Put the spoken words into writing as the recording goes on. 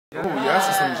Oh, yes,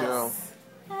 it's some gel.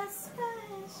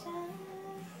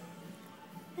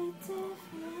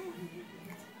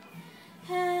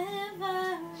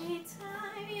 Every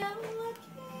time you look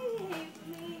at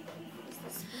me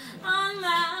on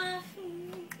my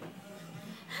feet,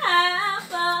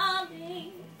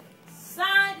 happily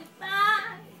sided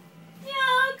by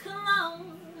your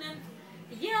cologne,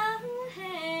 your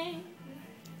hand,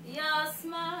 your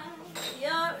smile,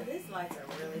 these lights are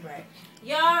really bright.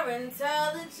 Your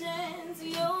intelligence,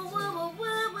 you woo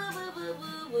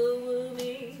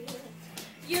me.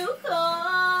 You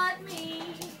caught me.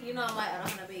 You know I don't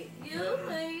want to be. You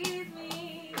please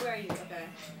me. Where are you? Okay.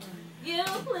 You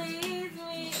please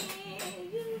me.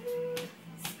 You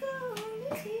scold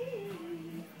me.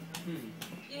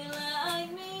 You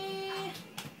like me.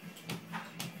 I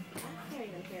can't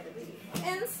even care to be.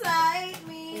 Inside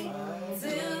me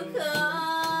to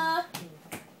come.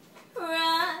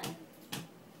 Right.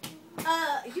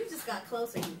 You just got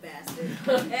closer, you bastard.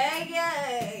 Hey, yeah.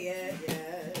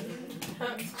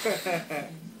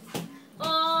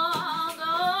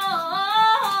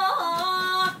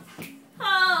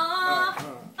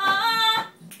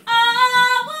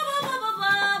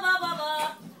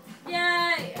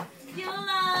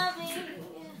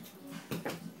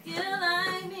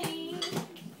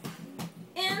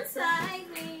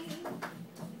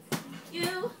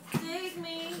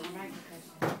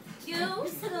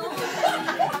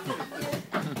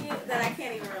 That I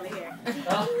can't even really hear.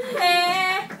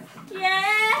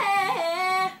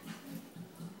 Yeah.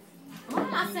 What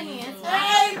am I singing?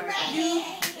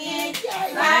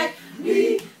 Like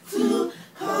me to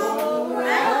hold.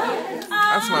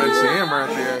 That's my jam right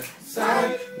there.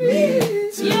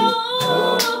 You. See,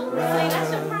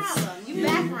 that's your problem. You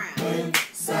background.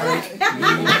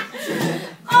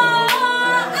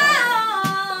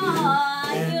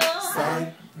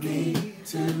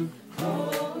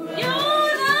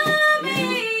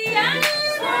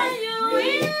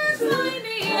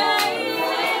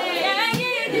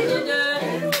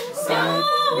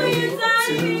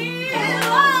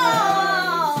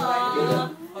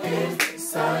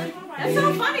 It's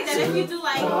so funny that if you do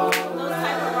like those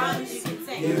type of runs, you can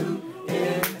sing. You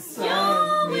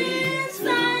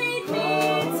inside me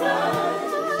to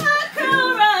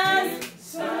chorus.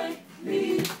 Inside me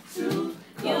to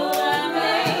you love me,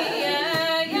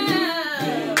 yeah.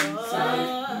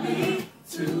 Inside me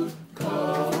to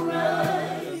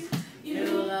chorus. You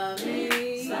love me,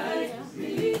 inside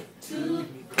me to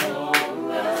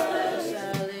chorus.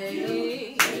 Inside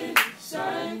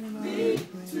me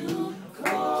to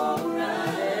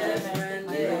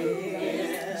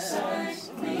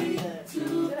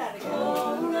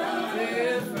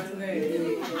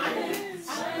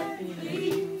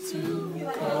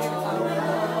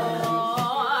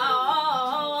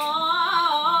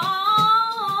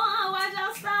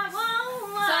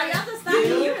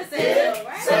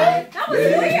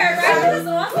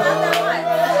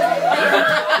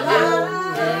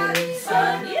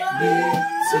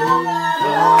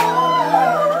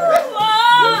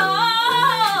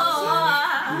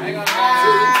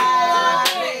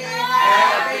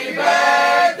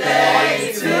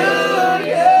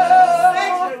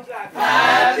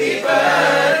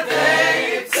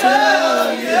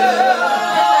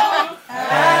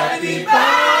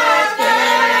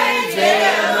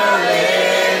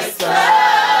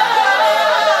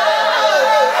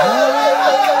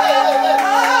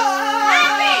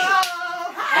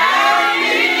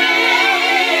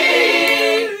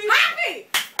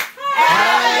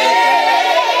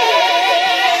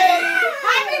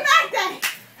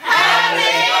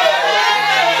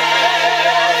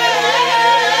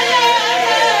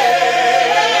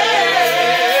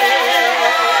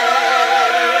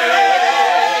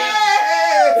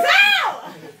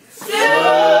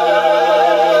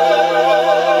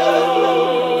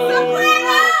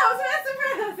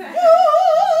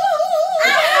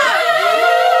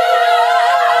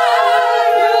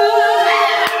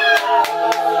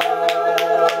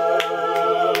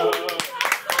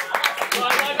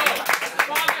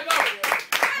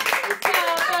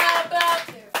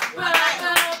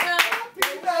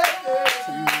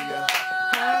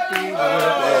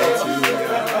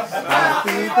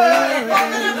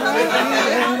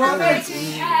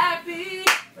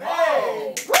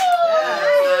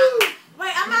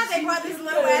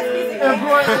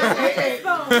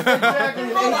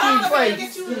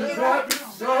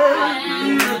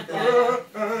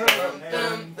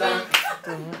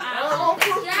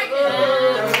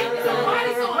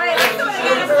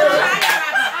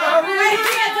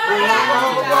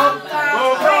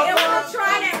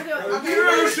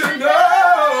You should know.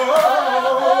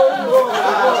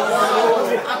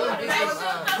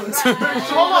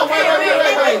 Hold on, wait.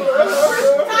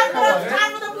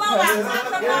 Time for the blowout.